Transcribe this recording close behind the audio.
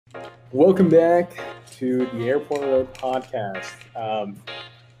Welcome back to the Airport Road podcast,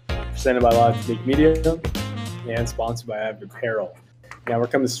 presented by Logic Media and sponsored by Avid Apparel. Now, we're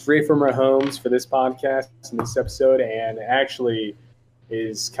coming straight from our homes for this podcast and this episode, and actually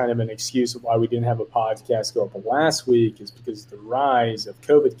is kind of an excuse of why we didn't have a podcast go up last week is because of the rise of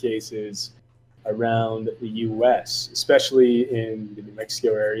COVID cases around the U.S., especially in the New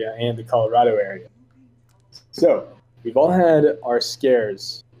Mexico area and the Colorado area. So, we've all had our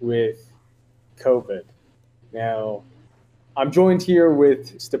scares with COVID. Now, I'm joined here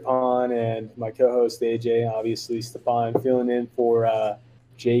with Stepan and my co-host AJ. Obviously, Stepan filling in for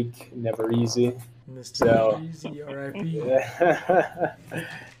Jake Never Easy. Mr. Never Easy, R.I.P.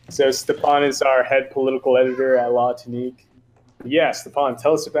 So Stepan is our head political editor at La Tunique. Yeah, Stepan,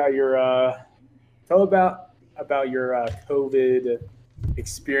 tell us about your COVID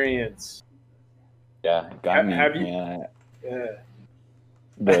experience. Yeah, it got me. Have you? Yeah.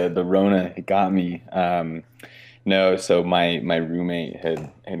 The Rona, it got me. No, so my roommate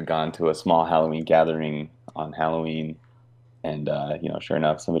had gone to a small Halloween gathering on Halloween, and sure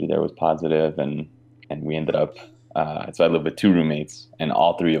enough, somebody there was positive, and we ended up. So I live with two roommates, and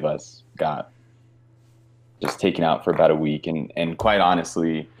all three of us got just taken out for about a week, and quite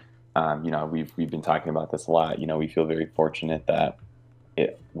honestly, we've been talking about this a lot. We feel very fortunate that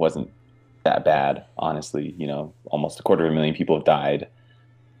it wasn't that bad. Honestly, almost 250,000 people have died,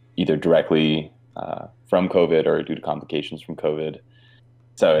 either directly from COVID or due to complications from COVID.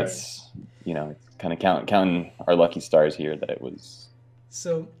 So right. It's kind of counting our lucky stars here that it was.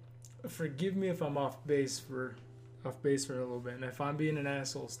 So, forgive me if I'm off base for a little bit, and if I'm being an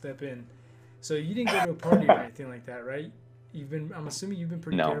asshole, step in. So you didn't go to a party or anything like that, right? I'm assuming you've been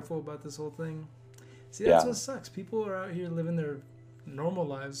pretty careful about this whole thing. See, that's what sucks. People are out here living their normal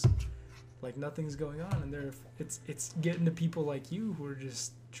lives like nothing's going on, and it's getting to people like you who are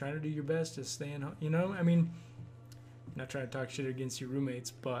just trying to do your best, just staying home. I mean, I'm not trying to talk shit against your roommates,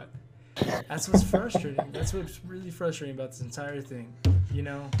 but that's what's frustrating. That's what's really frustrating about this entire thing,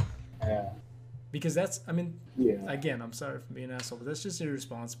 Yeah. Because again, I'm sorry for being an asshole, but that's just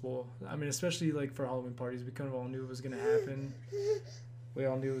irresponsible. I mean, especially like for Halloween parties, we kind of all knew it was going to happen. We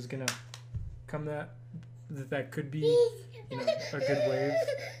all knew it was going to come that could be, a good wave.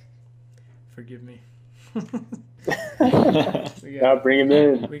 Forgive me. Bring him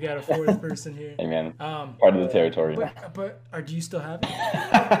in. We got a fourth person here. Hey man, part of the territory. But do you still have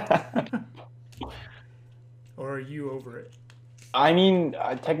it? Or are you over it? I mean,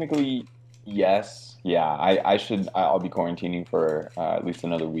 technically, yes. Yeah, I'll be quarantining for at least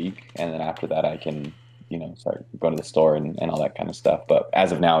another week, and then after that I can, start going to the store and all that kind of stuff. But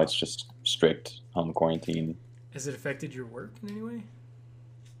as of now, it's just strict home quarantine. Has it affected your work in any way?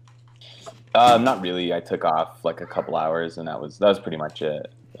 Not really. I took off like a couple hours, and that was pretty much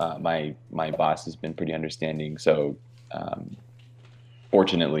it. My boss has been pretty understanding, so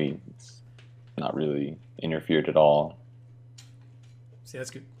fortunately, it's not really interfered at all. See, that's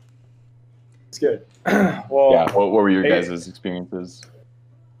good. It's good. Well, yeah. What were your guys' experiences?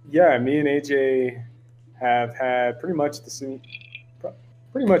 Yeah, me and AJ have had pretty much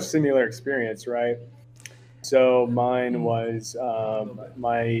similar experience, right? So mine was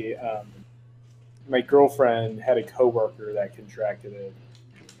my girlfriend had a coworker that contracted it,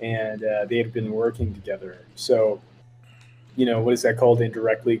 and they had been working together. So, what is that called?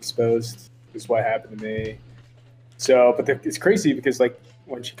 Indirectly exposed is what happened to me. So, but it's crazy because like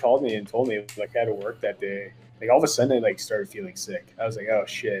when she called me and told me like I had to work that day, like all of a sudden I like started feeling sick. I was like, oh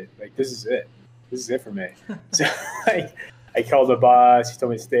shit, like this is it for me. So I called the boss. He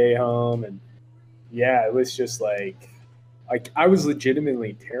told me to stay home, and yeah, it was just like I was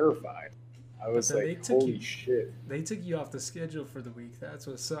legitimately terrified. I was like, holy shit. They took you off the schedule for the week. That's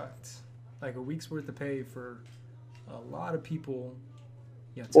what sucked. Like a week's worth of pay for a lot of people.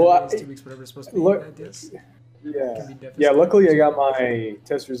 10 days, 2 weeks, whatever it's supposed to be. Yeah. Luckily, I got my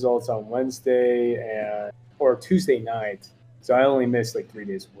test results on Wednesday or Tuesday night, so I only missed like 3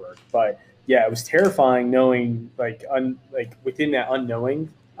 days of work. But yeah, it was terrifying knowing like within that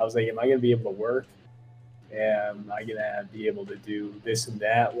unknowing. I was like, am I going to be able to work? Am I going to be able to do this and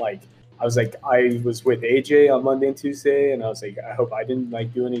that? Like, I was like, I was with AJ on Monday and Tuesday, and I was like, I hope I didn't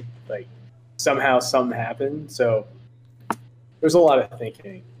like do any like somehow something happened. So there's a lot of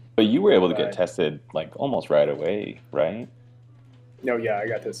thinking. But you were able to get tested like almost right away, right? No, yeah, I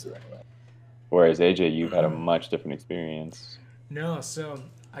got tested right away. Whereas AJ, you've had a much different experience. No, so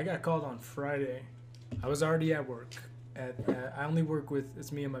I got called on Friday. I was already at work. I only work with,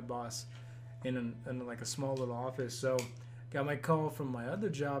 it's me and my boss in like a small little office. So got my call from my other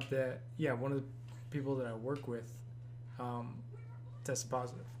job that, one of the people that I work with tested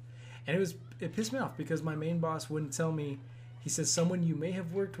positive. And it pissed me off because my main boss wouldn't tell me. He says, someone you may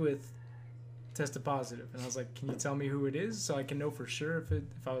have worked with tested positive. And I was like, can you tell me who it is so I can know for sure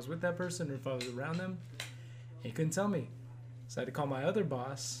if I was with that person or if I was around them? And he couldn't tell me. So I had to call my other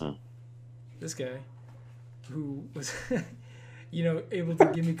boss, this guy, who was, able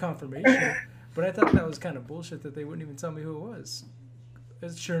to give me confirmation. But I thought that was kind of bullshit that they wouldn't even tell me who it was.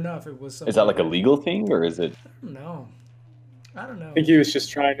 Sure enough, it was something. Is that like a legal thing, or is it? I don't know. I think he was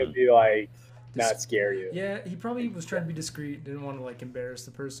just trying to be like, not scare you. Yeah, he probably was trying to be discreet, didn't want to like embarrass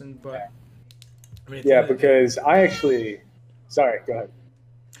the person, but I mean, because I actually, sorry, go ahead.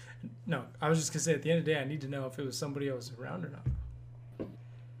 No, I was just gonna say at the end of the day, I need to know if it was somebody I was around or not.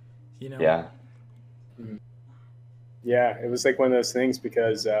 Yeah. Yeah, it was like one of those things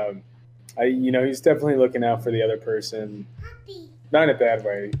because he's definitely looking out for the other person, not in a bad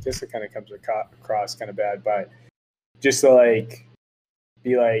way. Just it kind of comes across kind of bad, but just to like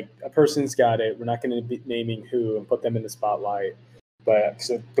be like, a person's got it. We're not going to be naming who and put them in the spotlight. But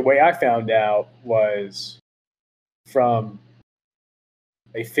so the way I found out was from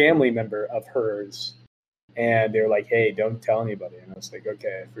a family member of hers, and they were like, "Hey, don't tell anybody." And I was like,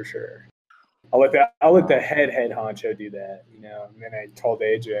 "Okay, for sure. I'll let the head honcho do that." And then I told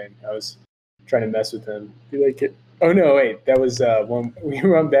AJ, and I was trying to mess with him. Be like, "Oh no, wait, that was when we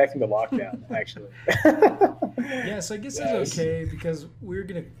went back into lockdown, actually." Yeah, so I guess it's okay because we're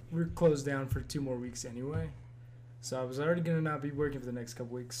closed down for 2 more weeks anyway. So I was already gonna not be working for the next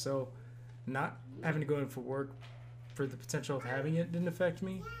couple weeks. So not having to go in for work for the potential of having it didn't affect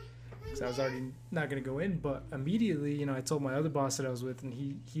me. Because I was already not going to go in. But immediately, I told my other boss that I was with, and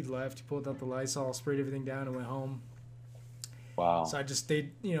he left. He pulled out the Lysol, sprayed everything down, and went home. Wow. So I just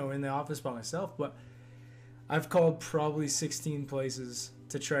stayed, in the office by myself. But I've called probably 16 places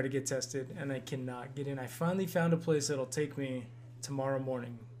to try to get tested, and I cannot get in. I finally found a place that'll take me tomorrow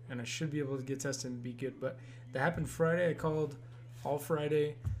morning, and I should be able to get tested and be good. But that happened Friday. I called all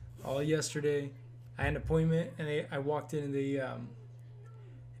Friday, all yesterday. I had an appointment, and I walked in, and they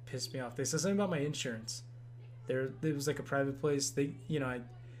pissed me off. They said something about my insurance. It was like a private place. They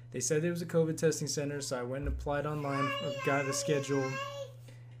said there was a COVID testing center, so I went and applied online, got a schedule.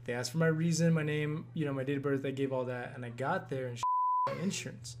 They asked for my reason, my name, my date of birth. I gave all that, and I got there and my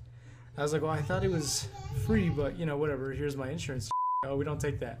insurance. I was like, well, I thought it was free, but whatever. Here's my insurance. Oh, we don't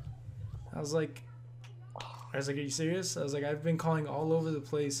take that. I was like, are you serious? I was like, I've been calling all over the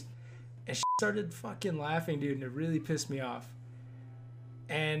place, and she started fucking laughing, dude, and it really pissed me off.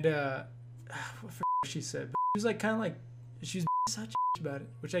 And what she said, but she was like kind of like she was such about it,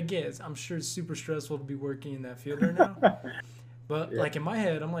 which I get. I'm sure it's super stressful to be working in that field right now. But like in my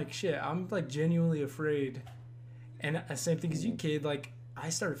head, I'm like, shit, I'm like genuinely afraid. And same thing as you, kid. Like I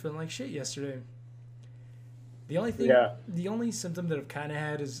started feeling like shit yesterday. The only symptom that I've kind of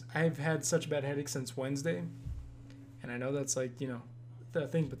had is I've had such a bad headache since Wednesday, and I know that's like the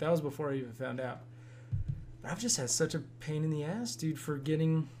thing, but that was before I even found out. But I've just had such a pain in the ass, dude, for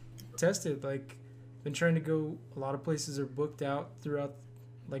getting tested. Like, been trying to go. A lot of places are booked out throughout,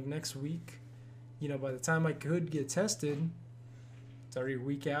 like, next week. By the time I could get tested, it's already a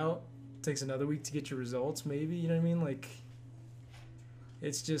week out. It takes another week to get your results, maybe. You know what I mean? Like,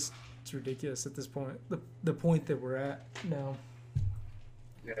 it's ridiculous at this point. The point that we're at now.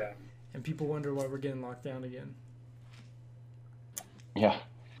 Yeah. And people wonder why we're getting locked down again. Yeah.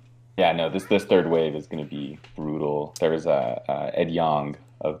 Yeah, no, this third wave is going to be brutal. There was Ed Yong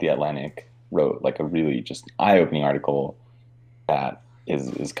of The Atlantic wrote like a really just eye-opening article that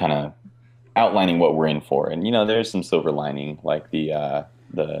is kind of outlining what we're in for. And, there's some silver lining, like the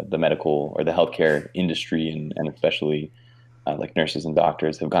medical or the healthcare industry and especially like nurses and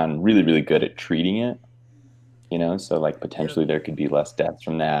doctors have gotten really, really good at treating it. So like potentially there could be less deaths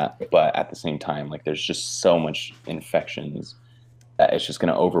from that. But at the same time, like there's just so much infections that it's just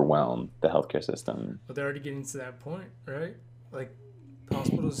going to overwhelm the healthcare system. But they're already getting to that point, right? Like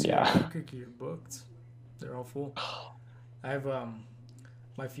hospitals here are booked. They're all full. I have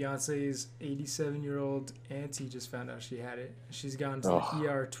my fiance's 87-year-old auntie just found out she had it. She's gone to the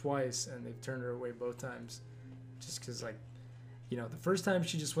ER twice, and they've turned her away both times. Just because, like, the first time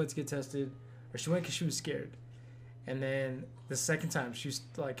she just went to get tested, or she went because she was scared. And then the second time she was,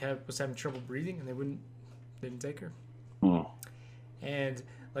 like, was having trouble breathing, and they didn't take her. And,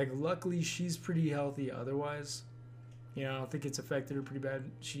 like, luckily she's pretty healthy otherwise. I don't think it's affected her pretty bad.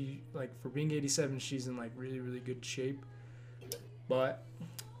 She, like, for being 87, she's in, like, really, really good shape. But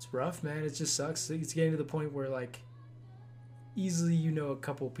it's rough, man. It just sucks. It's getting to the point where, like, easily a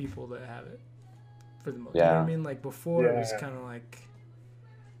couple people that have it for the most. Yeah. You know what I mean? Like, before it was kind of like,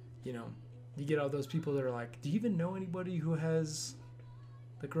 you get all those people that are like, do you even know anybody who has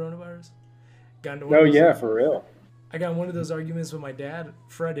the coronavirus. Oh yeah, for real. I got one of those arguments with my dad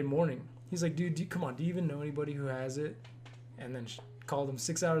Friday morning. He's like, dude, come on, do you even know anybody who has it? And then called him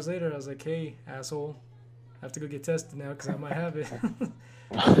 6 hours later. I was like, hey, asshole, I have to go get tested now because I might have it.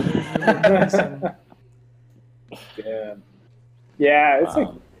 Yeah, it's like,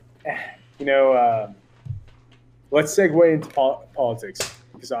 let's segue into politics,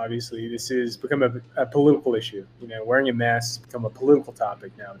 because obviously this has become a political issue. Wearing a mask has become a political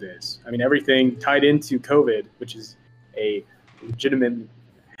topic nowadays. I mean, everything tied into COVID, which is a legitimate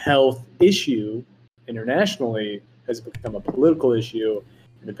health issue internationally, has become a political issue.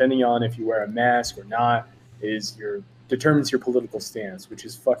 And depending on if you wear a mask or not determines your political stance, which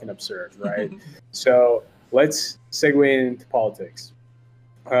is fucking absurd, right? So let's segue into politics.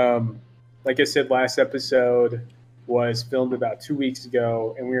 Like I said, last episode was filmed about 2 weeks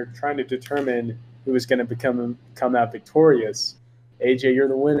ago, and we were trying to determine who was going to come out victorious. AJ, you're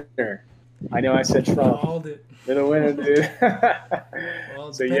the winner. I know I said Trump. Called it. You're the winner, dude.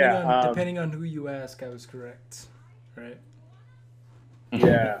 Well, so depending on who you ask, I was correct, right?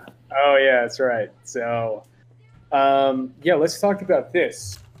 Yeah. Oh yeah, that's right. So, let's talk about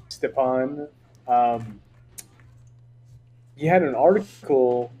this, Stepan. You had an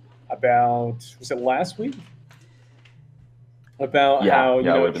article about, was it last week? About how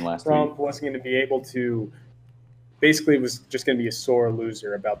Trump wasn't going to be able to, basically was just going to be a sore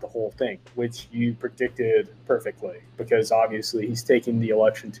loser about the whole thing, which you predicted perfectly, because obviously he's taking the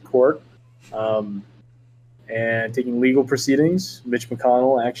election to court and taking legal proceedings. Mitch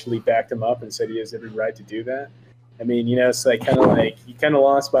McConnell actually backed him up and said he has every right to do that. I mean, it's like he kind of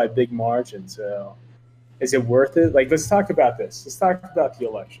lost by a big margin. So is it worth it? Like, let's talk about this. Let's talk about the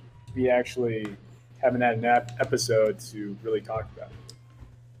election. We actually haven't had an episode to really talk about it.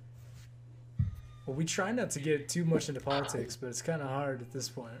 Well, we try not to get too much into politics, but it's kind of hard at this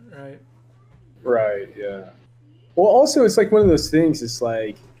point, right? Right, yeah. Well, also, it's like one of those things, it's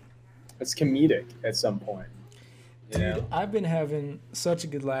like, it's comedic at some point. Dude, I've been having such a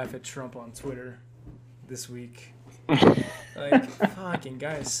good laugh at Trump on Twitter this week. Like, fucking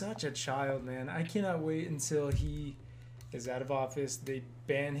guy is such a child, man. I cannot wait until he is out of office. They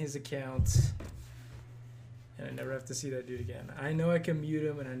ban his account, and I never have to see that dude again. I know I can mute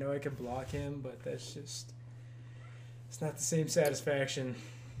him and I know I can block him, but that's just, it's not the same satisfaction,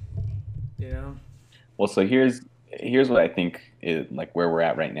 Well, so here's what I think is like where we're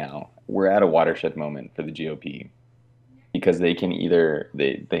at right now. We're at a watershed moment for the GOP, because they can either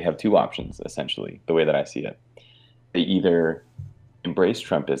they have two options, essentially, the way that I see it. They either embrace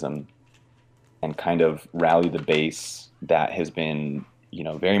Trumpism and kind of rally the base that has been,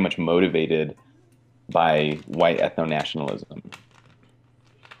 very much motivated by white ethno-nationalism.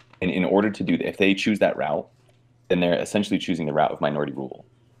 And in order to do that, if they choose that route, then they're essentially choosing the route of minority rule,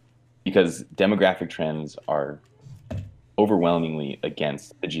 because demographic trends are overwhelmingly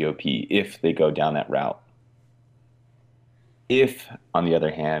against the GOP if they go down that route. If, on the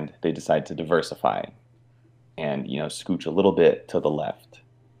other hand, they decide to diversify and, scooch a little bit to the left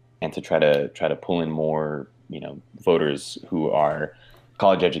and to try to pull in more, voters who are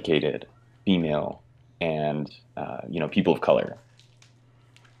college educated, female, and, people of color,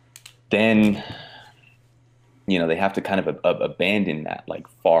 then, they have to kind of abandon that like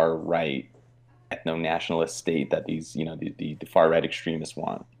far right ethno-nationalist state that these, the far right extremists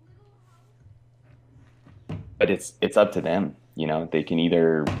want. But it's up to them. They can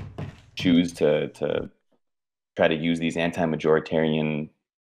either choose to try to use these anti-majoritarian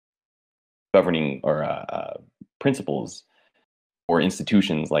governing or principles or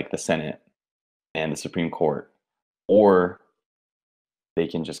institutions like the Senate and the Supreme Court, or they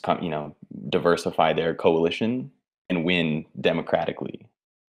can just diversify their coalition and win democratically.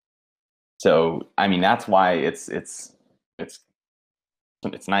 So, I mean, that's why it's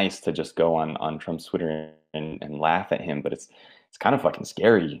nice to just go on Trump's Twitter and laugh at him, but it's kind of fucking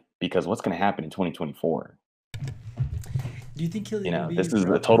scary, because what's going to happen in 2024? Do you think he'll even be? This is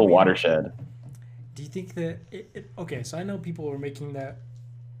a total watershed. Do you think that okay, so I know people were making that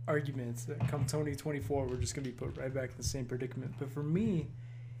argument that come 2024 we're just going to be put right back in the same predicament. But for me,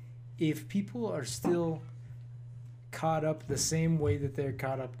 if people are still caught up the same way that they're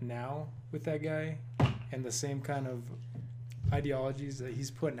caught up now with that guy and the same kind of ideologies that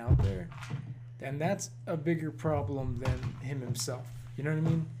he's putting out there, then that's a bigger problem than him himself. You know what I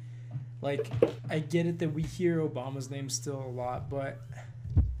mean? Like, I get it that we hear Obama's name still a lot, but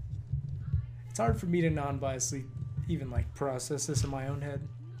it's hard for me to non-biasedly even like process this in my own head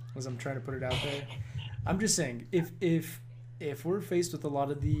as I'm trying to put it out there. I'm just saying, if we're faced with a lot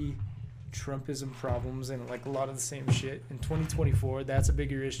of the Trumpism problems and like a lot of the same shit in 2024. That's a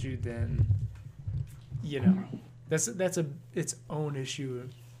bigger issue than, that's its own issue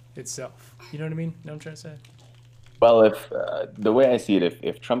itself. You know what I mean? Know what I'm trying to say? Well, if the way I see it,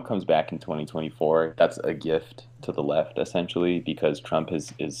 if Trump comes back in 2024, that's a gift to the left, essentially, because Trump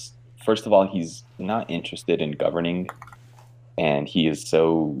is first of all, he's not interested in governing, and he is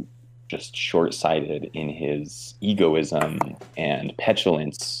so just short-sighted in his egoism and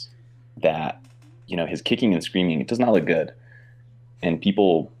petulance that, his kicking and screaming, it does not look good. And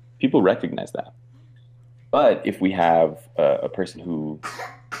people recognize that. But if we have a person who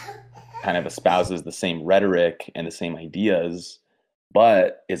kind of espouses the same rhetoric and the same ideas,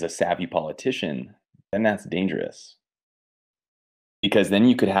 but is a savvy politician, then that's dangerous. Because then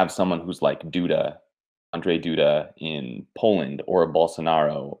you could have someone who's like Andrzej Duda in Poland, or a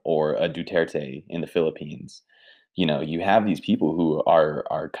Bolsonaro, or a Duterte in the Philippines. You have these people who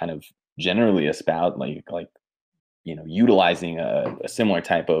are kind of generally utilizing a similar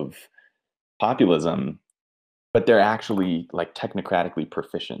type of populism, but they're actually like technocratically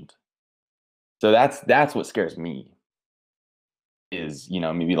proficient. So that's what scares me. Is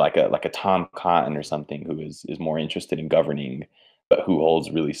maybe like a Tom Cotton or something who is more interested in governing, but who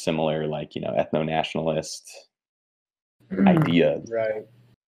holds really similar ethno-nationalist ideas. Right.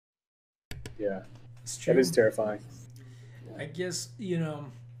 Yeah. That is terrifying. I guess,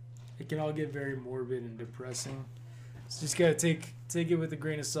 it can all get very morbid and depressing. So just gotta take it with a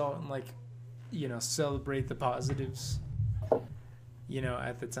grain of salt and celebrate the positives,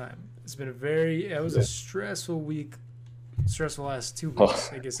 at the time. It's been it was a stressful week, stressful last 2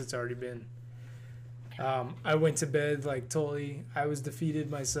 weeks. I guess it's already been. I went to bed totally. I was defeated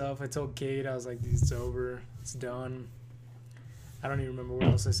myself. I told Kate, I was like, it's over. It's done. I don't even remember what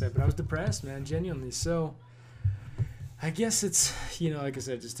else I said, but I was depressed, man, genuinely. So I guess it's, like I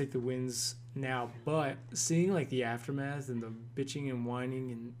said, just take the wins now. But seeing the aftermath and the bitching and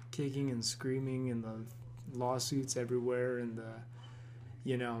whining and kicking and screaming and the lawsuits everywhere and the,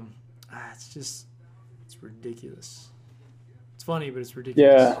 it's ridiculous. It's funny, but it's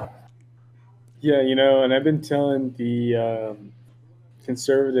ridiculous. Yeah, and I've been telling the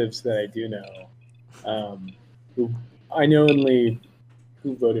conservatives that I do know, who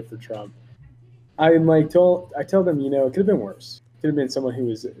voted for Trump. I tell them, it could have been worse. It could have been someone who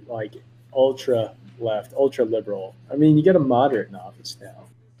was ultra left, ultra liberal. I mean, you get a moderate in office now,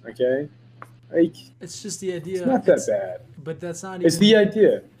 okay? It's just the idea. It's not that bad. But that's not. It's the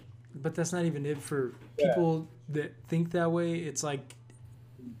idea. But that's not even it for people that think that way. It's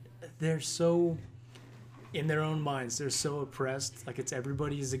they're so in their own minds. They're so oppressed. It's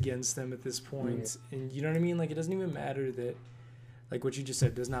everybody's against them at this point. Mm-hmm. And you know what I mean? It doesn't even matter that, what you just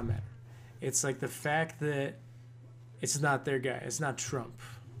said does not matter. It's the fact that it's not their guy. It's not Trump.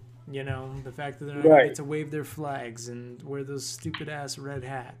 The fact that they're not going to get to wave their flags and wear those stupid ass red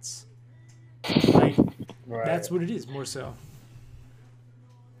hats. That's what it is, more so.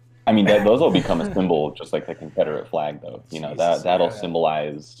 I mean, those will become a symbol, just like the Confederate flag, though. That'll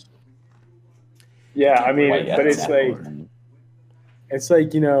symbolize. Yeah, I mean, but it's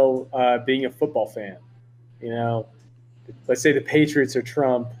being a football fan. Let's say the Patriots are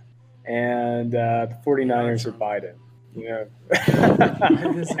Trump and the 49ers are Biden.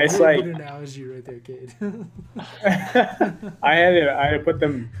 It's good analogy right there, Kate. I had to put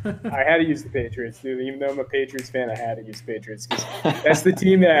them. I had to use the Patriots, dude. Even though I'm a Patriots fan, I had to use the Patriots because that's the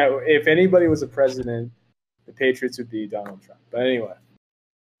team that, if anybody was a president, the Patriots would be Donald Trump. But anyway,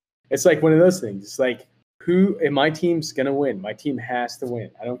 it's one of those things. It's my team's gonna win. My team has to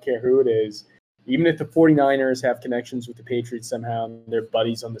win. I don't care who it is. Even if the 49ers have connections with the Patriots somehow, and they're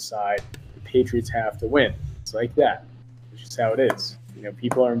buddies on the side, the Patriots have to win. It's like that. It's just how it is.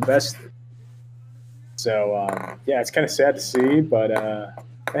 People are invested. So, it's kind of sad to see, but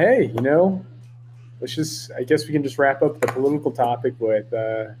hey, I guess we can just wrap up the political topic with,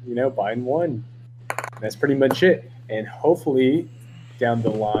 Biden won. That's pretty much it. And hopefully down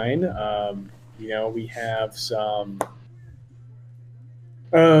the line, we have some,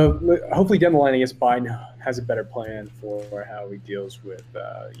 hopefully down the line, I guess Biden has a better plan for how he deals with,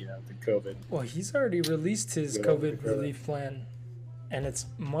 the COVID. Well, he's already released his COVID relief plan, and it's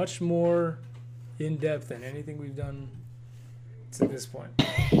much more in-depth than anything we've done to this point.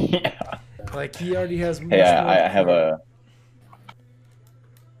 Yeah. He already has much more. Yeah, I have a...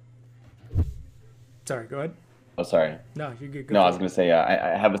 Sorry, go ahead. Oh, sorry. No, you're good. I was going to say,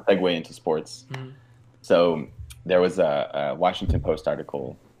 I have a segue into sports. Mm-hmm. So there was a Washington Post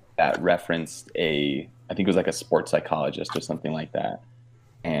article that referenced I think it was a sports psychologist or something like that.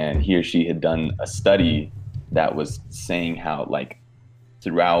 And he or she had done a study that was saying how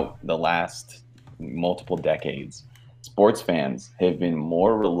throughout the last multiple decades, sports fans have been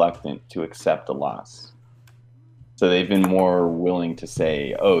more reluctant to accept a loss. So they've been more willing to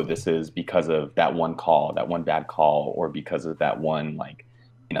say, oh, this is because of that one call, that one bad call, or because of that one, like,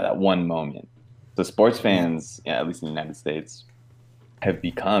 that one moment. So sports fans, at least in the United States, have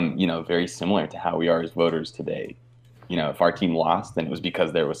become, very similar to how we are as voters today. If our team lost, then it was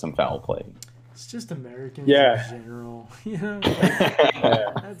because there was some foul play. It's just Americans in general.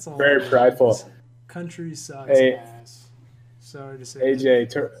 That's all. Very prideful. Country sucks ass. Sorry to say.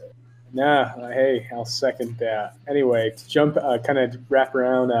 AJ, hey, I'll second that. Anyway, to jump, kind of wrap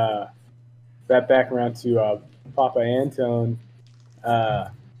back around to Papa Antone.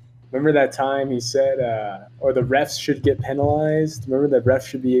 Remember that time he said, or the refs should get penalized? Remember that refs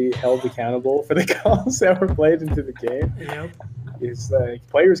should be held accountable for the calls that were played into the game? Yep. It's like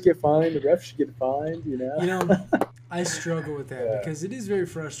players get fined, the refs should get fined, I struggle with that because it is very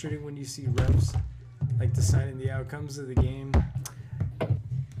frustrating when you see refs like deciding the outcomes of the game.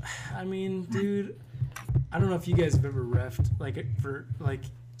 I mean, dude, I don't know if you guys have ever reffed like for like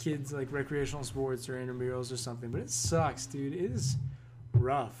kids like recreational sports or intramurals or something, but it sucks, dude. It is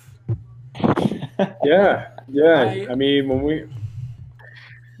rough. Yeah. I mean,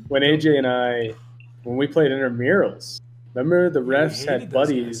 when AJ and I played intramurals, remember the refs had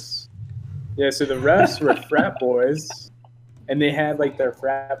buddies. Yeah, so the refs were frat boys, and they had like their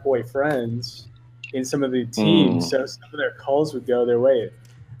frat boy friends in some of the teams. So some of their calls would go their way.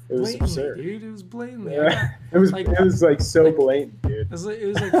 It was absurd, dude. It was blatantly. Yeah. It was like so blatant, dude. It was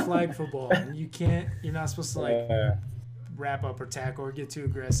like flag football, and you're not supposed to like wrap up or tackle or get too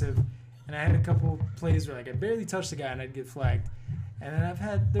aggressive. And I had a couple plays where like I barely touched the guy and I'd get flagged. And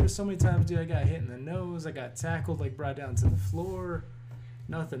then there were so many times, dude, I got hit in the nose, I got tackled, like brought down to the floor.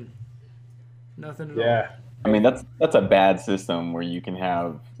 Nothing at all. Yeah. I mean, that's a bad system where you can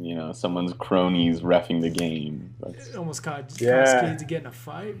have, someone's cronies reffing the game. It almost cost Cade to get in a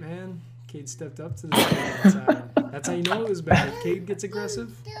fight, man. Cade stepped up to the fight. That's how you know it was bad. If Cade gets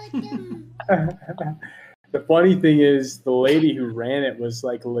aggressive. The funny thing is, the lady who ran it was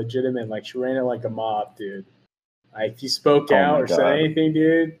like legitimate. Like she ran it like a mob, dude. Like if you spoke out or said anything,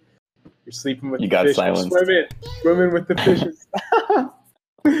 dude, you're sleeping with the fish. Swimming with the fishes.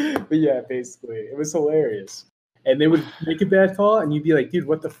 But yeah, basically, it was hilarious. And they would make a bad call, and you'd be like, dude,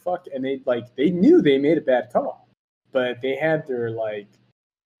 what the fuck? And they knew they made a bad call, but they had their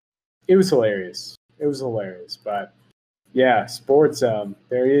it was hilarious. It was hilarious. But yeah, sports.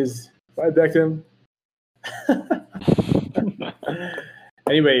 There he is. Bye, Beckham.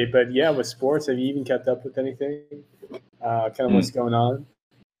 Anyway, but yeah, with sports, have you even kept up with anything? Kind of what's going on?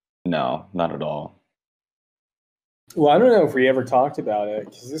 No, not at all. Well, I don't know if we ever talked about it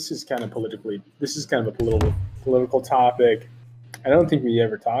because this is kind of a political topic. I don't think we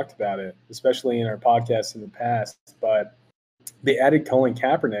ever talked about it, especially in our podcast in the past. But they added Colin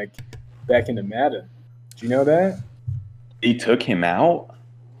Kaepernick back into Madden. Do you know that? They took him out?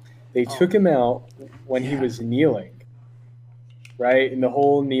 They took him out when he was kneeling, right? In the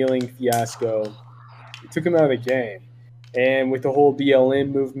whole kneeling fiasco, they took him out of the game. And with the whole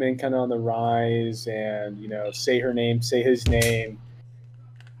BLM movement kind of on the rise and, say his name.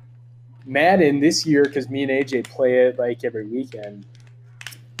 Madden this year, because me and AJ play it like every weekend,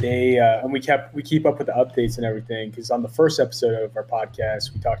 and we keep up with the updates and everything because on the first episode of our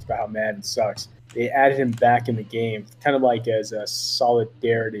podcast, we talked about how Madden sucks. They added him back in the game, kind of like as a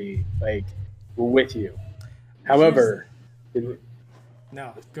solidarity, like we're with you. However,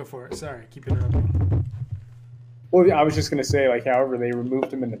 no, go for it. Sorry, keep interrupting. Well, I was just going to say, however, they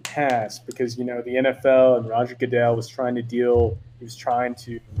removed him in the past because, the NFL and Roger Goodell was trying to deal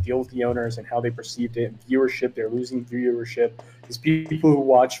with the owners and how they perceived it and viewership. They're losing viewership because people who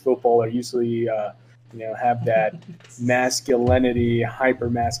watch football are usually, have that masculinity,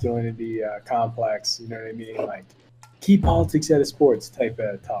 hyper-masculinity complex, you know what I mean? Like, keep politics out of sports type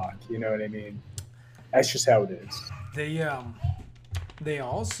of talk, you know what I mean? That's just how it is. They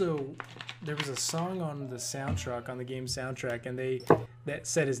also... There was a song on the game soundtrack, and that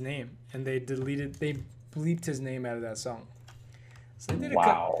said his name, and they bleeped his name out of that song. So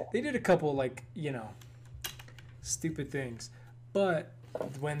they did a couple stupid things, but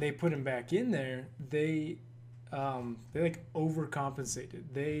when they put him back in there, they overcompensated.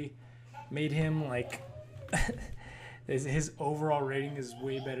 They made him his overall rating is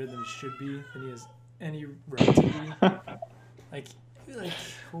way better than it should be, than he has any right to be.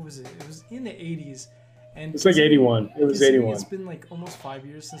 What was it? It was in the 80s. And it's 81. It was 81. It's been almost 5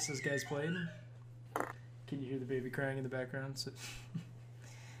 years since this guy's played. Can you hear the baby crying in the background? So...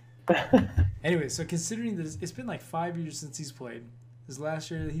 Anyway, so considering this, it's been 5 years since he's played. His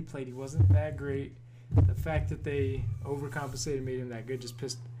last year that he played, he wasn't that great. The fact that they overcompensated and made him that good just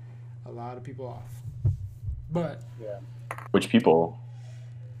pissed a lot of people off. But yeah, which people?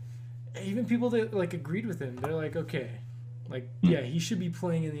 Even people that like agreed with him, they're like, okay, like yeah, he should be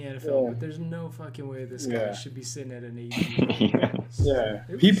playing in the NFL, but there's no fucking way this guy should be sitting at an 80. Yeah,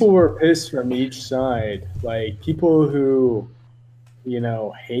 people were pissed from each side. Like people who,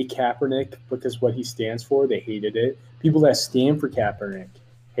 hate Kaepernick because what he stands for, they hated it. People that stand for Kaepernick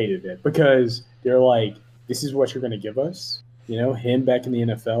hated it because they're like, this is what you're going to give us? Him back in the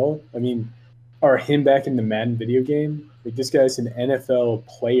NFL? I mean, or him back in the Madden video game? Like, this guy's an NFL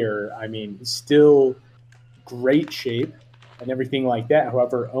player. I mean, he's still great shape and everything like that.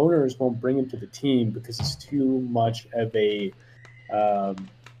 However, owners won't bring him to the team because it's too much of a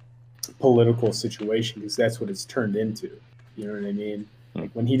political situation because that's what it's turned into. You know what I mean?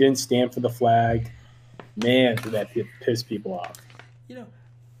 Like, when he didn't stand for the flag, man, did that piss people off.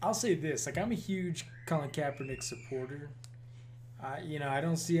 I'll say this. Like, I'm a huge Colin Kaepernick supporter. I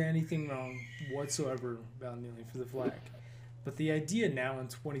don't see anything wrong whatsoever about kneeling for the flag. But the idea now in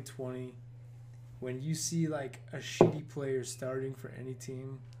 2020, when you see, like, a shitty player starting for any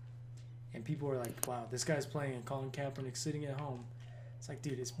team, and people are like, wow, this guy's playing and Colin Kaepernick sitting at home. It's like,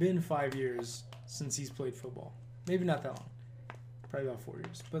 dude, it's been 5 years since he's played football. Maybe not that long. Probably about 4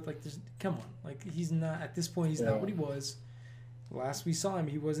 years. But, like, come on. Like, he's not, at this point, he's not what he was. Last we saw him,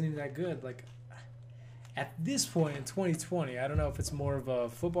 he wasn't even that good. Like, at this point in 2020, I don't know if it's more of a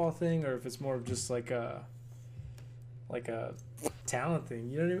football thing or if it's more of just like a talent thing,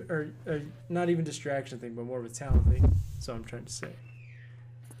 you know what I mean? Or not even distraction thing, but more of a talent thing. That's what I'm trying to say.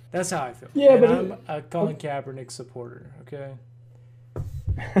 That's how I feel. Yeah, and but I'm a Colin Kaepernick supporter. Okay,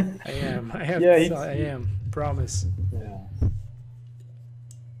 I am. I am. Promise. Yeah.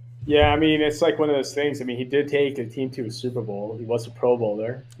 Yeah, I mean, it's like one of those things. I mean, he did take a team to a Super Bowl. He was a Pro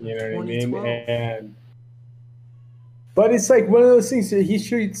Bowler. You know what I mean? But it's like one of those things that he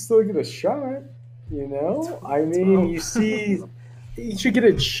should still get a shot. I mean, you see, he should get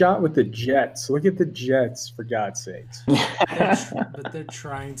a shot with the Jets. Look at the Jets, for God's sakes. But they're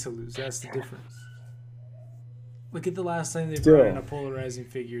trying to lose. That's the difference. Look at the last time they brought in a polarizing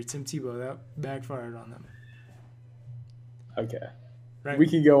figure, Tim Tebow. That backfired on them. Okay. Right. We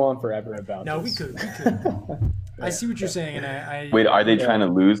could go on forever about this. No, we could. Yeah. I see what you're saying, and I wait. Are they trying to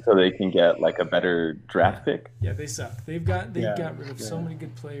lose so they can get like a better draft pick? Yeah, they suck. They got rid of so many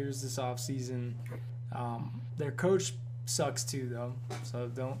good players this offseason. Their coach sucks too, though. So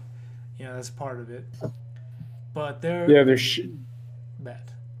don't, that's part of it. But they're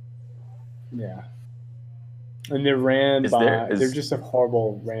bad. Yeah, and they're ran they're just a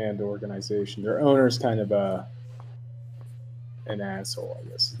horrible ran organization. Their owner's kind of an asshole, I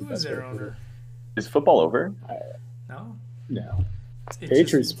guess. Who is their owner? Is football over? No.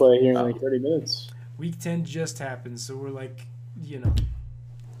 Patriots play here in like 30 minutes. Week 10 just happened, so we're like,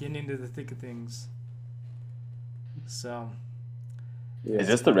 getting into the thick of things. So. Yeah. Is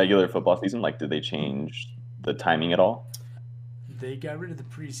this the regular football season? Like, did they change the timing at all? They got rid of the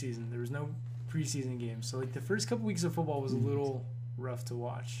preseason. There was no preseason games. So, like, the first couple weeks of football was a little rough to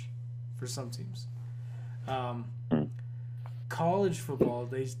watch for some teams. College football,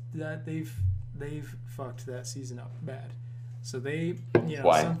 they've fucked that season up bad. So they,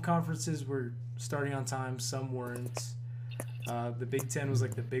 some conferences were starting on time, some weren't. The Big Ten was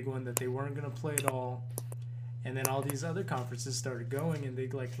like the big one that they weren't going to play at all. And then all these other conferences started going, and they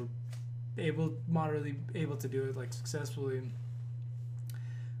like were moderately able to do it like successfully.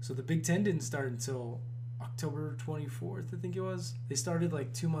 So the Big Ten didn't start until October 24th, I think it was. They started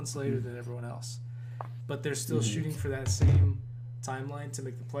like 2 months later than everyone else. But they're still shooting for that same timeline to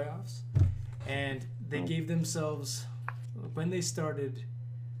make the playoffs. And they gave themselves, when they started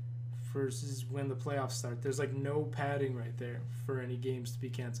versus when the playoffs start, there's like no padding right there for any games to be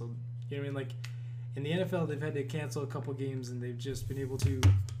canceled. You know what I mean? Like in the NFL, they've had to cancel a couple games and they've just been able to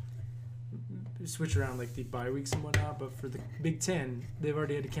switch around like the bye weeks and whatnot. But for the Big Ten, they've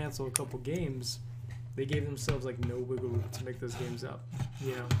already had to cancel a couple games. They gave themselves like no wiggle room to make those games up,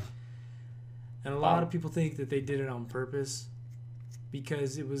 And a lot of people think that they did it on purpose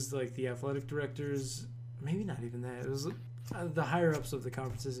because it was like the athletic directors, maybe not even that. It was the higher ups of the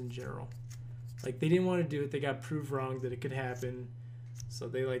conferences in general. Like they didn't want to do it. They got proved wrong that it could happen. So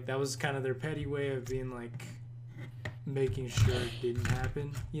they that was kind of their petty way of being like making sure it didn't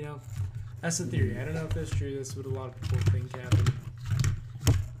happen. That's the theory. I don't know if that's true. That's what a lot of people think happened.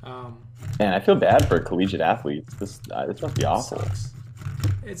 Man, I feel bad for collegiate athletes. This must be awful.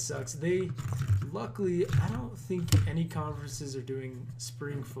 It sucks. Luckily, I don't think any conferences are doing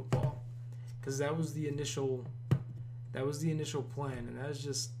spring football because that was the initial That was the initial plan, and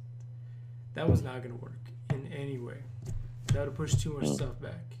that was not going to work in any way. That would have pushed too much stuff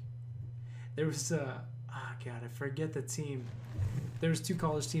back. There was God, I forget the team. There was 2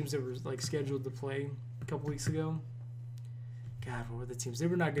 college teams that were like scheduled to play a couple weeks ago. God, what were the teams? They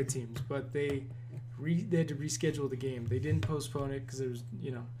were not good teams, but they had to reschedule the game. They didn't postpone it because there was,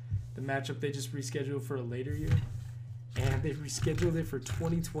 the matchup. They just rescheduled for a later year, and they rescheduled it for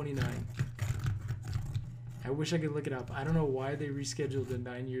 2029. I wish I could look it up. I don't know why they rescheduled it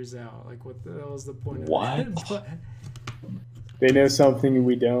 9 years out. Like, what the hell was the point of that? But they know something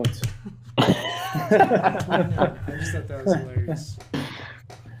we don't. I just thought that was hilarious.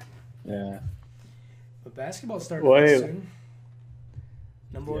 Yeah. But basketball starting soon.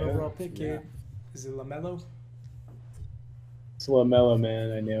 Number 1 overall pick, kid. Yeah. Is it LaMelo? It's LaMelo,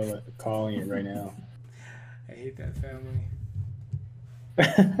 man. I know what I'm calling it right now. I hate that family.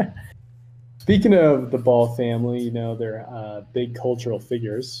 Speaking of the Ball family, they're big cultural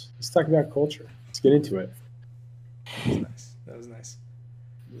figures. Let's talk about culture. Let's get into it. That was nice.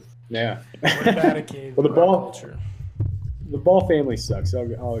 Yeah. What about it, Cade? Well, culture? The Ball family sucks.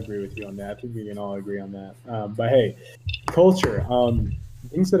 I'll agree with you on that. I think we can all agree on that. But hey, culture.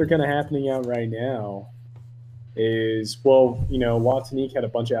 Things that are kind of happening out right now is, Watanique had a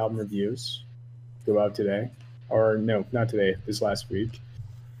bunch of album reviews go out today. Or no, not today, this last week.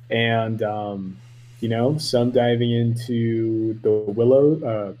 And, some diving into the Wallows.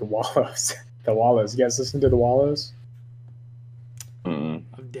 The Wallows. You guys listen to the Wallows?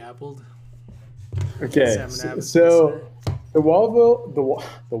 I've dabbled. Okay, so the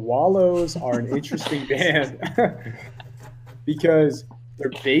Wallows are an interesting band because their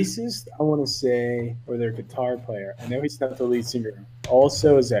bassist, I want to say, or their guitar player, I know he's not the lead singer,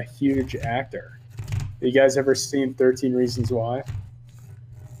 also is a huge actor. You guys ever seen 13 Reasons Why?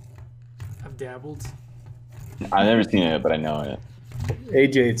 I've dabbled. I've never seen it, but I know it.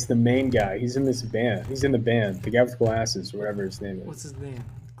 AJ, it's the main guy. He's in this band. He's in the band. The guy with glasses, whatever his name is. What's his name?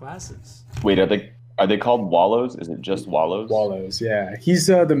 Glasses. Wait, are they called Wallows? Is it just Wallows? Wallows, yeah. He's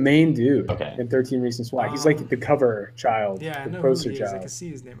the main dude Okay. in 13 Reasons Why. He's like the cover child. Yeah, I the know who poster he is. child. I can see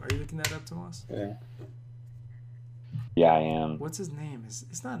his name. Are you looking that up, Tomas? Yeah. Yeah, I am. What's his name?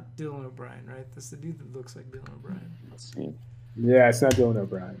 It's not Dylan O'Brien, right? That's the dude that looks like Dylan O'Brien. Let's see. Yeah, it's not Dylan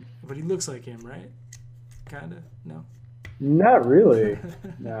O'Brien. But he looks like him, right? Kinda? No? Not really.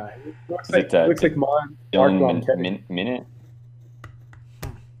 Nah. He looks like Mark Dylan Minute?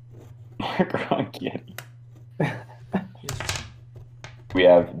 Mark Ronchetti. We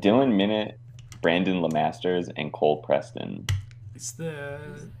have Dylan Minute, Brandon Lemasters, and Cole Preston. It's the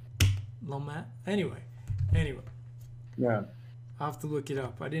Anyway. Yeah. I'll have to look it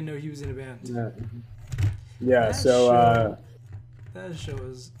up. I didn't know he was in a band. Yeah, that show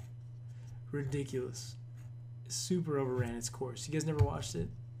is ridiculous. Super overran its course. You guys never watched it?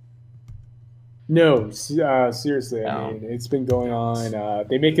 No, seriously. No. I mean, it's been going on.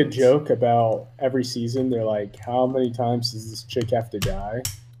 They make a joke about every season. They're like, how many times does this chick have to die?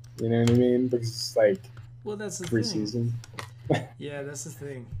 You know what I mean? Because it's like that's the every thing. season. Yeah, that's the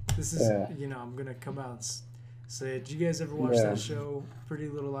thing. This is, I'm going to come out and say, did you guys ever watch that show, Pretty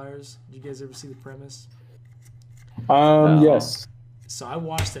Little Liars? Did you guys ever see the premise? No. Yes. So I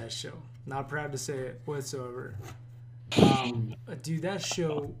watched that show. Not proud to say it whatsoever. Dude, that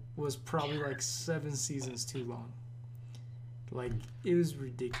show was probably like 7 seasons too long. Like, it was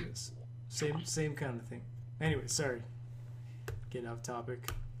ridiculous. Same kind of thing. Anyway, sorry. Getting off topic.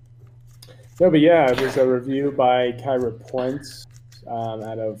 No, but yeah, it was a review by Kyra Point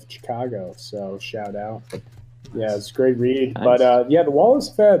out of Chicago. So shout out. Yeah, it's a great read. Nice. But the Wallows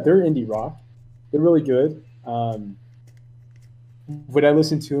Fed, they're indie rock. They're really good. Would I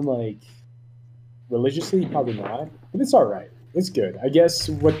listen to them like religiously? Probably not. But it's all right. It's good. I guess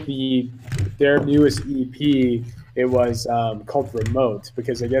what their newest EP, it was called Remote,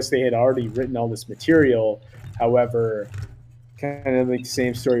 because I guess they had already written all this material. However, kind of like the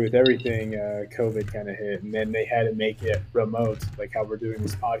same story with everything, COVID kind of hit, and then they had to make it remote, like how we're doing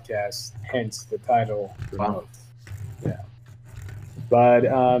this podcast, hence the title, Remote. Wow. Yeah. But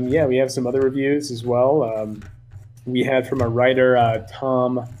we have some other reviews as well. We had from a writer,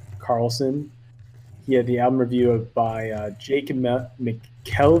 Tom Carlson. He had the album review by Jake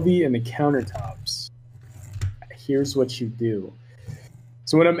McKelvey and the Countertops. Here's what you do.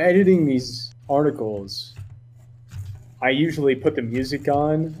 So when I'm editing these articles, I usually put the music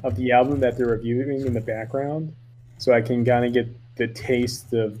on of the album that they're reviewing in the background, so I can kind of get the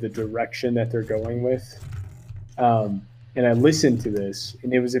taste of the direction that they're going with. And I listened to this,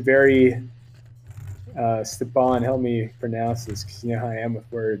 and it was a very Stepan, help me pronounce this because you know how I am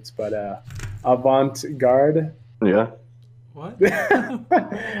with words, but avant-garde Yeah. What? What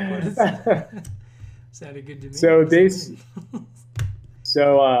is that? Sounded good to me.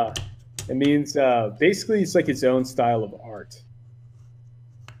 So it means basically it's like its own style of art.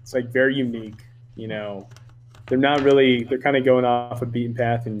 It's like very unique, you know. They're kind of going off a beaten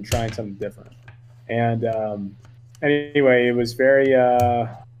path and trying something different. And anyway, it was very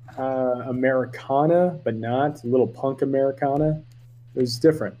Americana, but not a little punk Americana. It was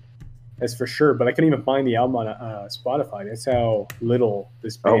different, that's for sure. But I couldn't even find the album on Spotify. That's how little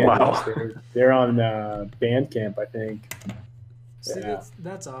this band is. They're on Bandcamp, I think. See,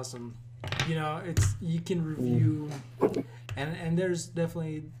 that's awesome. You know, you can review, and there's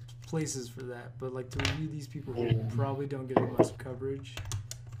definitely places for that. But like to review these people who probably don't get as much coverage,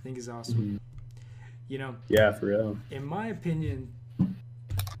 I think is awesome. Mm-hmm. You know. Yeah, for real. In my opinion,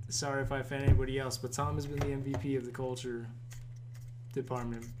 sorry if I offend anybody else, but Tom has been the MVP of the culture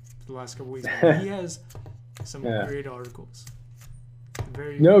department for the last couple weeks. He has some great articles.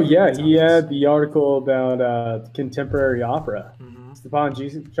 He had the article about contemporary opera. Mm-hmm. Stepan,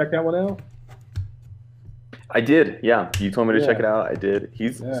 did you check that one out? I did, yeah. You told me to check it out. I did.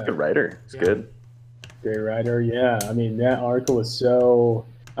 He's a good writer. He's good. Great writer, yeah. I mean, that article was so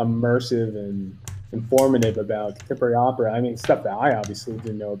immersive and informative about contemporary opera. I mean, stuff that I obviously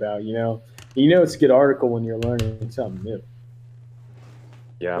didn't know about, you know. It's a good article when you're learning something new.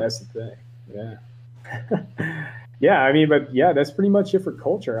 Yeah. That's the thing. Yeah. Yeah, I mean, but yeah, that's pretty much it for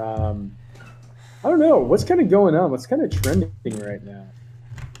culture. I don't know. What's kind of going on? What's kind of trending right now?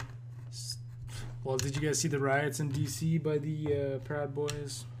 Well, did you guys see the riots in D.C. by the Proud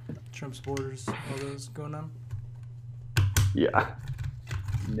Boys, Trump supporters, all those going on? Yeah.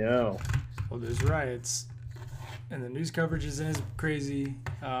 No. Well, there's riots, and the news coverage isn't as crazy,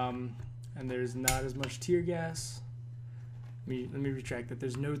 and there's not as much tear gas. Let me retract that.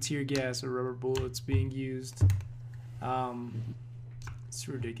 There's no tear gas or rubber bullets being used. It's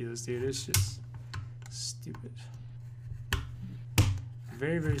ridiculous, dude. It's just stupid.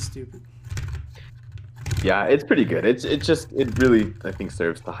 Very, very stupid. Yeah, it's pretty good. It really, I think,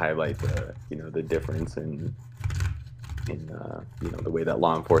 serves to highlight the difference in the way that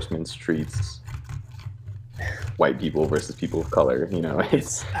law enforcement treats white people versus people of color. You know,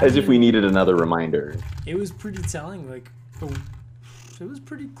 it's as if we needed another reminder. It was pretty telling. Like, it was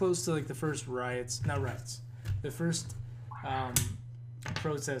pretty close to like the first the first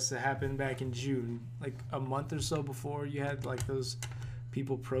protests that happened back in June, like a month or so before. You had like those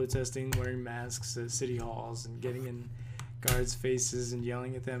people protesting, wearing masks at city halls and getting in guards' faces and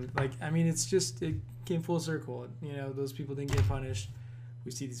yelling at them. Like, I mean, it came full circle. You know, those people didn't get punished.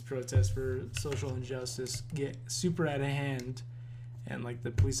 We see these protests for social injustice get super out of hand, and like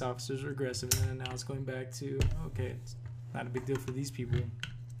the police officers are aggressive, and then now it's going back to, okay, it's not a big deal for these people.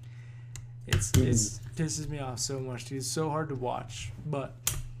 It pisses me off so much, dude. It's so hard to watch, but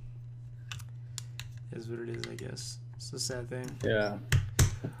it is what it is, I guess. It's a sad thing. Yeah.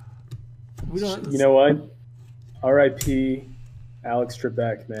 You know what? R.I.P. Alex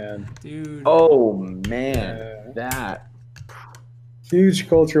Trebek, man. Dude. Oh, man. That. Huge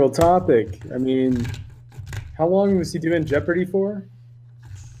cultural topic. I mean, how long was he doing Jeopardy for?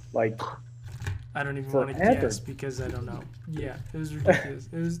 Like, I don't even want to guess because I don't know. Yeah, it was ridiculous.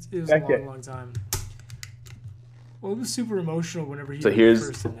 It was a long, long time. Well, it was super emotional whenever he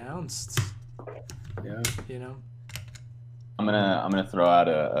first announced. Yeah. You know. I'm gonna throw out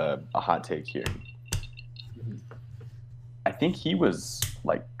a hot take here. I think he was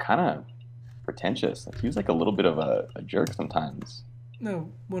like kind of pretentious. Like, he was like a little bit of a jerk sometimes.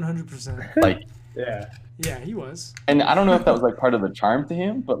 No, 100%. Like, yeah, he was. And I don't know if that was like part of the charm to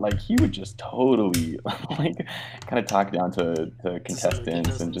him, but like he would just totally like kind of talk down to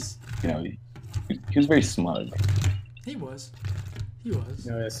contestants and just, you know, he was very smug. He was.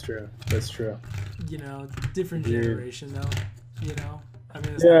 No, that's true. You know, different generation though. You know, I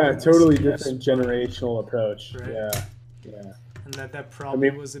mean. Totally different generational approach. Right? Yeah. And that probably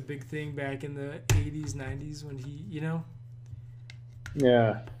was a big thing back in the 80s, 90s when he, you know.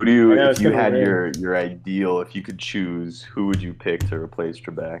 Yeah. If you had your ideal, if you could choose, who would you pick to replace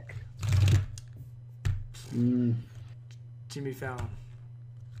Trebek? Jimmy Fallon.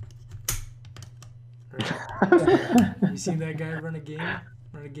 Right. You seen that guy run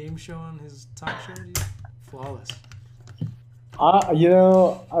a game show on his talk show? Dude? Flawless. You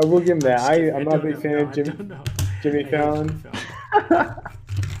know, I will give him that. I'm not a big fan of Jimmy Fallon.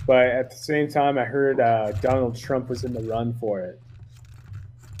 But at the same time, I heard Donald Trump was in the run for it.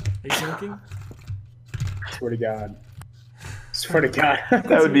 Are you joking? Swear to God.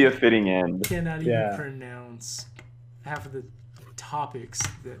 That would be a fitting end. Cannot even pronounce half of the topics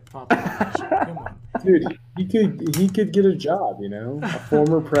that pop up on the show. Come on. Dude, he could get a job, you know? A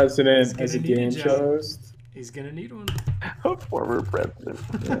former president as a game show host. He's going to need one. A former president.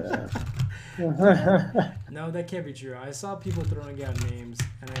 Yeah. No, that can't be true. I saw people throwing out names.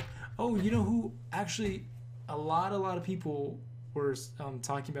 You know who actually a lot of people were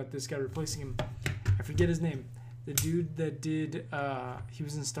talking about this guy replacing him. I forget his name. The dude that did, he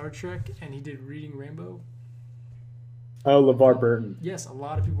was in Star Trek and he did Reading Rainbow. Oh, LeVar Burton. Yes, a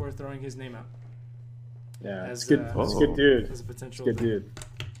lot of people are throwing his name out. Yeah, it's good. It's a good dude. As a potential. Good dude.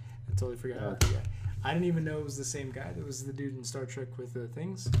 I totally forgot about the guy. I didn't even know it was the same guy that was the dude in Star Trek with the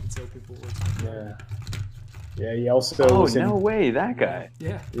things until people were talking about it. Yeah, he also was no way, that guy.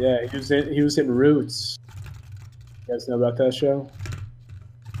 Yeah. Yeah, he was in Roots. You guys know about that show?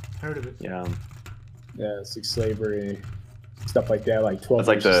 Heard of it. Yeah. Yeah, it's like slavery, stuff like that, like 12 It's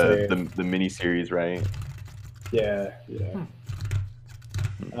like Years the mini series, right? Yeah.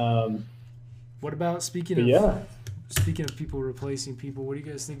 What about speaking of people replacing people? What do you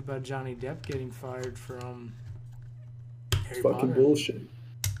guys think about Johnny Depp getting fired from Harry Potter? Fucking bullshit.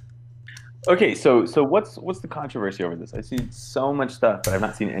 Okay, so what's the controversy over this? I see so much stuff, but I've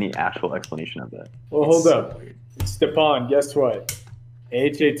not seen any actual explanation of it. Well, hold up, Stepan. Guess what?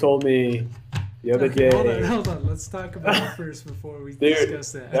 AJ told me the other day. Hold on. Let's talk about it first before we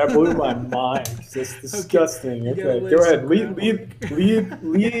discuss that. That blew my mind. It's disgusting. Okay, go ahead. Lead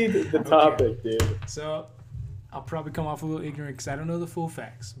the topic, dude. So, I'll probably come off a little ignorant because I don't know the full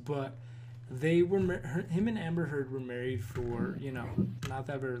facts, but they were him and Amber Heard were married for not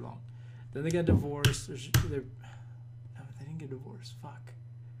that very long. Then they got divorced. No, they didn't get divorced. Fuck.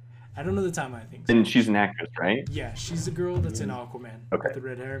 I don't know the timeline. I think. And she's an actress, right? Yeah, she's the girl that's in Aquaman with the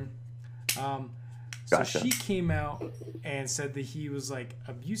red hair. So Gotcha. she came out and said that he was like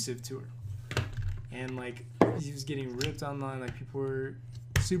abusive to her, and like he was getting ripped online. Like people were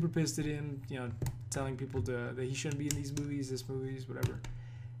super pissed at him, telling people that he shouldn't be in these movies, whatever.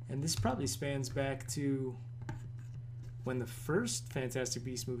 And this probably spans back to when the first Fantastic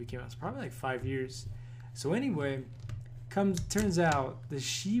Beasts movie came out. It's probably like 5 years. So anyway, turns out that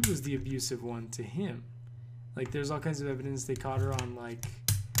she was the abusive one to him. Like there's all kinds of evidence. They caught her on like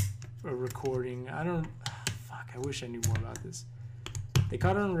a recording. I wish I knew more about this. They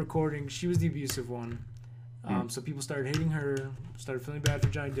caught her on a recording. She was the abusive one. So people started hating her, started feeling bad for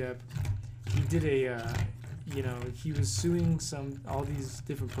Johnny Depp. He did he was suing all these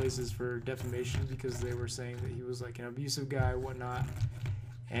different places for defamation because they were saying that he was like an abusive guy, whatnot.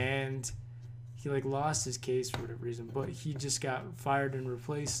 And he like lost his case for whatever reason, but he just got fired and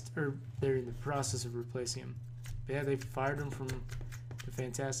replaced, or they're in the process of replacing him. But yeah, they fired him from the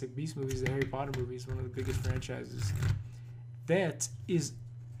Fantastic Beasts movies, the Harry Potter movies, one of the biggest franchises. That is,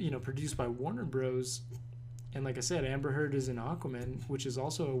 produced by Warner Bros. And like I said, Amber Heard is in Aquaman, which is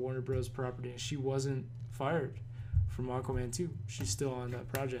also a Warner Bros. Property, and she wasn't fired from Aquaman 2. She's still on that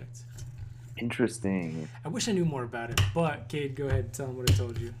project. Interesting. I wish I knew more about it, but Cade, go ahead and tell them what I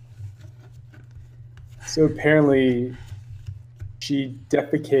told you. So apparently, she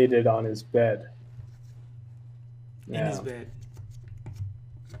defecated on his bed. In his bed.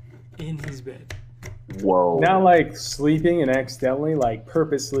 In his bed. Whoa. Not like sleeping and accidentally, like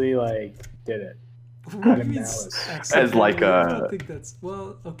purposely, like did it. What do you mean as like a. I don't think that's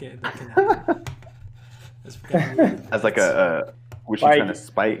okay. That can happen. That's kind of weird. As like a. Was she trying to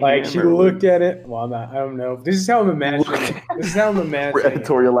spite him? Like she looked at it. Well, I don't know. This is how I'm imagining. We're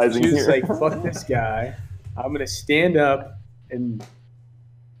editorializing She was here. like, "Fuck this guy. I'm gonna stand up and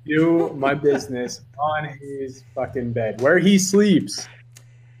do my business on his fucking bed where he sleeps."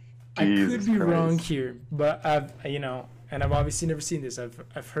 I could be wrong here, but I've obviously never seen this.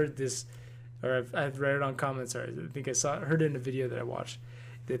 I've heard this, or I've read it on comments, or I think I heard it in a video that I watched,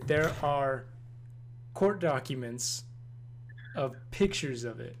 that there are court documents of pictures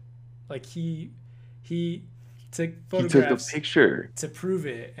of it. Like he took photographs. He took a picture to prove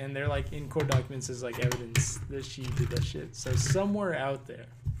it, and they're like in court documents as like evidence that she did that shit. So somewhere out there.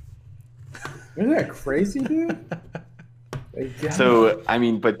 Isn't that crazy, dude? So I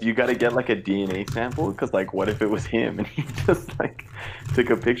mean, but you got to get like a DNA sample, because like, what if it was him and he just like took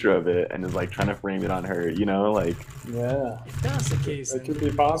a picture of it and is like trying to frame it on her? Like. Yeah. If that's the case, that could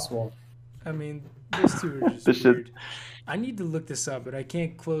be possible. I mean, those two are just weird. I need to look this up, but I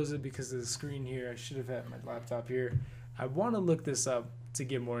can't close it because of the screen here. I should have had my laptop here. I want to look this up to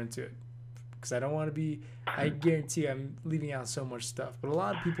get more into it, because I don't want to be. I guarantee I'm leaving out so much stuff. But a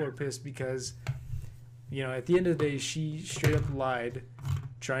lot of people are pissed because, at the end of the day, she straight up lied,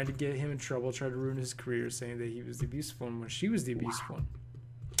 trying to get him in trouble, trying to ruin his career, saying that he was the abusive one when she was the abusive one.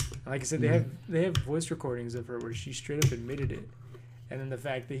 And like I said, they have voice recordings of her where she straight up admitted it. And then the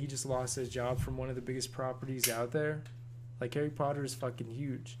fact that he just lost his job from one of the biggest properties out there. Like, Harry Potter is fucking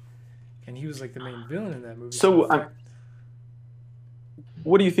huge. And he was, like, the main villain in that movie. So,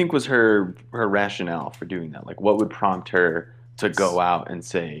 what do you think was her rationale for doing that? Like, what would prompt her to go out and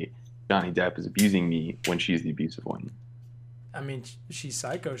say, Johnny Depp is abusing me when she's the abusive one? I mean, she's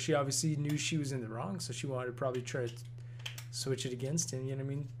psycho. She obviously knew she was in the wrong, so she wanted to probably try to switch it against him, you know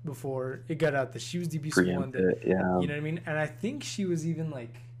what I mean? Before it got out that she was the abusive one. That, yeah. You know what I mean? And I think she was even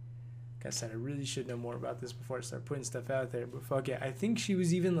like I said, I really should know more about this before I start putting stuff out there, but fuck it. I think she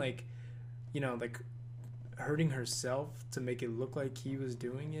was even like, you know, like hurting herself to make it look like he was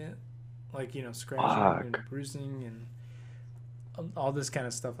doing it. Like, you know, scratching and bruising and all this kind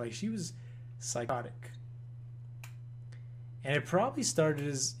of stuff. Like, she was psychotic. And it probably started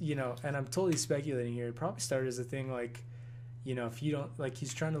as, you know, and I'm totally speculating here, it probably started as a thing like, you know, if you don't, like,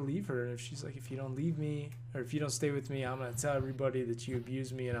 he's trying to leave her, and if she's like, if you don't leave me, or if you don't stay with me, I'm going to tell everybody that you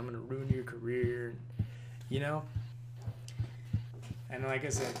abuse me, and I'm going to ruin your career, you know? And like I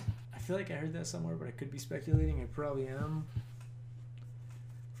said, I feel like I heard that somewhere, but I could be speculating. I probably am.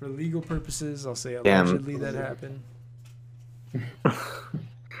 For legal purposes, I'll say allegedly that happened.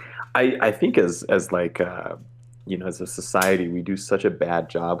 I think as like, you know, as a society, we do such a bad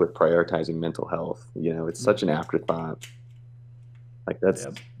job with prioritizing mental health. You know, it's such an afterthought. Like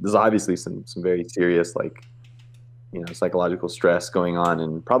there's obviously some very serious, like, you know, psychological stress going on,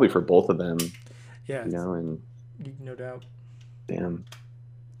 and probably for both of them. Yeah. You know, and no doubt. Damn.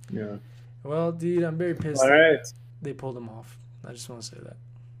 Yeah. Well, dude, I'm very pissed. All right. They pulled him off. I just want to say that.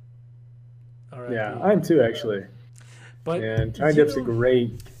 All right. Yeah, dude. I'm too, actually. But and Johnny Depp's a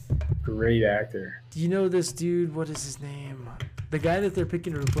great actor. Do you know this dude? What is his name? The guy that they're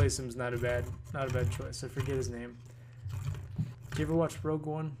picking to replace him is not a bad choice. I forget his name. Did you ever watch Rogue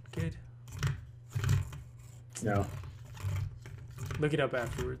One, kid? No. Look it up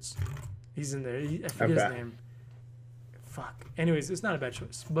afterwards. He's in there. I forget his name. Fuck. Anyways, it's not a bad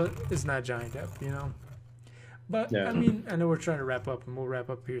choice, but it's not Johnny Depp, you know? But, yeah. I mean, I know we're trying to wrap up, and we'll wrap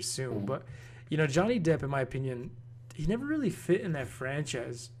up here soon, but, you know, Johnny Depp, in my opinion, he never really fit in that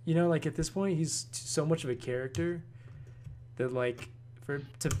franchise. You know, like, at this point, he's so much of a character that, like,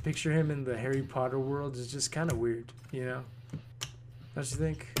 to picture him in the Harry Potter world is just kind of weird, you know? Don't you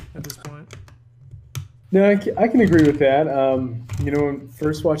think, at this point? No, I can agree with that. You know, when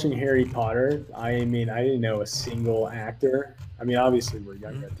first watching Harry Potter, I mean, I didn't know a single actor. I mean, obviously we're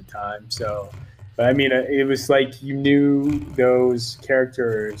younger at the time, so, but I mean, it was like you knew those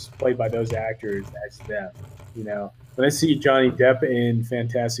characters played by those actors as them. You know, when I see Johnny Depp in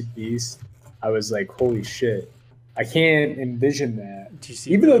Fantastic Beasts, I was like, holy shit, I can't envision that.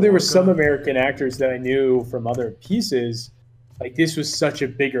 Even though there were some American actors that I knew from other pieces, like this was such a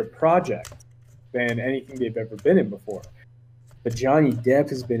bigger project than anything they've ever been in before. But Johnny Depp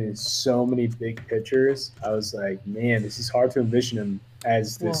has been in so many big pictures. I was like, man, this is hard to envision him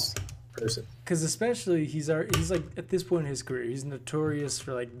as this person. Because especially he's like at this point in his career, he's notorious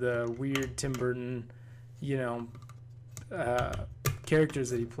for like the weird Tim Burton, you know, characters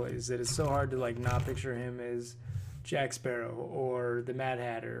that he plays. That it's so hard to like not picture him as Jack Sparrow or the Mad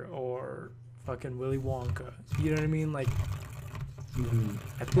Hatter or fucking Willy Wonka. You know what I mean? Like.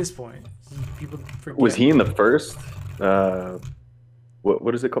 At this point, people forget. Was he in the first?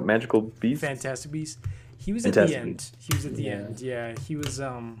 What is it called? Magical Beast? Fantastic Beast. He was at the end. He was at the end. Yeah, he was.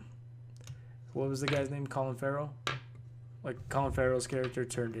 What was the guy's name? Colin Farrell. Like Colin Farrell's character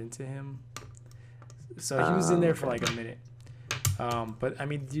turned into him. So he was in there for like a minute. But I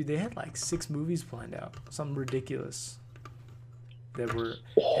mean, dude, they had like 6 movies planned out. Something ridiculous. That were,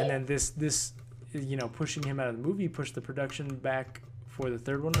 and then this. You know, pushing him out of the movie pushed the production back for the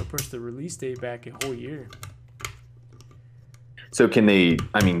third one, or pushed the release date back a whole year. So can they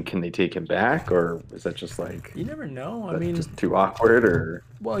take him back, or is that just like... You never know. I mean... just too awkward, or...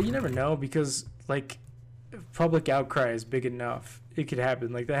 Well, you never know, because, like, if public outcry is big enough, it could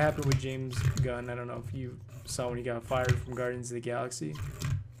happen. Like, that happened with James Gunn. I don't know if you saw when he got fired from Guardians of the Galaxy.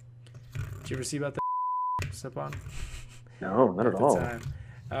 Did you ever see about that? Step on? No, not at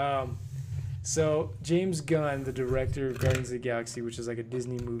all. So James Gunn, the director of Guardians of the Galaxy, which is like a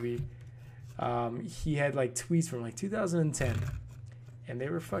Disney movie, he had like tweets from like 2010, and they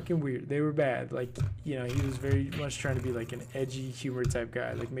were fucking weird. They were bad. Like, you know, he was very much trying to be like an edgy humor type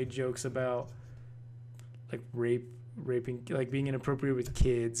guy. Like made jokes about like raping, like being inappropriate with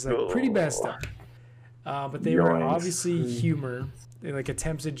kids, like pretty bad stuff. But they were obviously humor, they like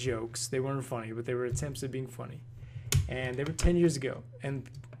attempts at jokes. They weren't funny, but they were attempts at being funny, and they were 10 years ago, and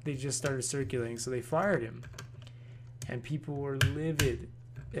they just started circulating, so they fired him. And people were livid.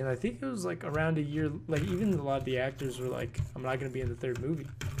 and I think it was like around a year. Like even a lot of the actors were like, "I'm not going to be in the third movie,"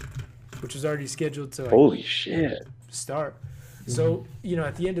 which was already scheduled to like, holy shit start. So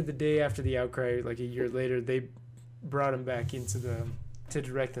at the end of the day, after the outcry, like a year later, they brought him back to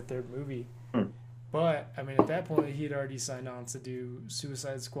direct the third movie. But I mean, at that point, he had already signed on to do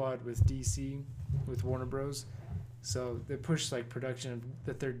Suicide Squad with DC, with Warner Bros. So they pushed like production of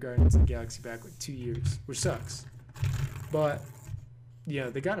the third Guardians of the Galaxy back like 2 years, which sucks. But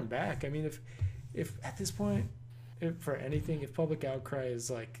they got him back. I mean, if at this point, for anything, if public outcry is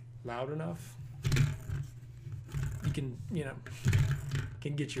like loud enough, you can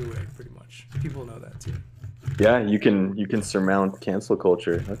get your way pretty much. People know that too. Yeah, you can surmount cancel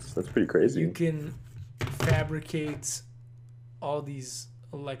culture. That's pretty crazy. You can fabricate all these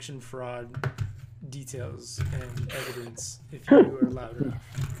election fraud details and evidence if you are loud enough.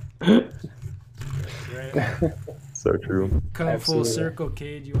 Right? So true. Come Absolutely. full circle,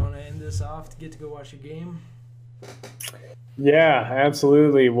 Cade. You want to end this off to get to go watch a game? Yeah,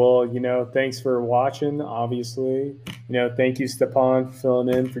 absolutely. Well, thanks for watching, obviously. Thank you, Stepan, for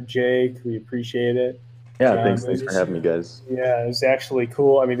filling in for Jake. We appreciate it. Yeah, thanks for having me, guys. Yeah, it was actually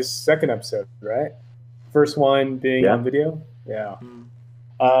cool. I mean, this is the second episode, right? First one being on video. Yeah.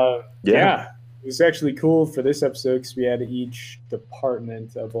 Yeah. It was actually cool for this episode because we had each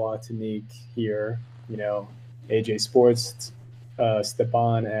department of La Tunique here. AJ Sports,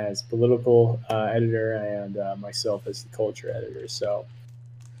 Stepan as political editor, and myself as the culture editor. So,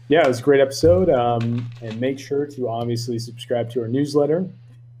 yeah, it was a great episode. And make sure to obviously subscribe to our newsletter.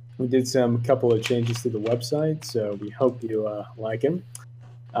 We did some couple of changes to the website, so we hope you like them.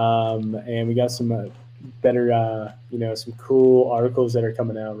 And we got some better, some cool articles that are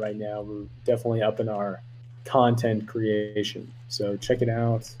coming out right now. We're definitely upping our content creation. So check it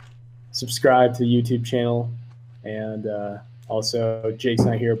out. Subscribe to the YouTube channel. And also, Jake's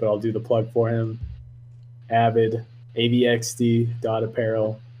not here, but I'll do the plug for him. Avid,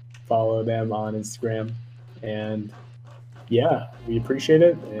 avxd.apparel. Follow them on Instagram. And yeah, we appreciate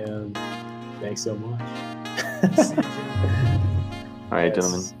it, and thanks so much. All right,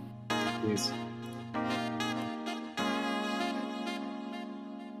 gentlemen. Peace.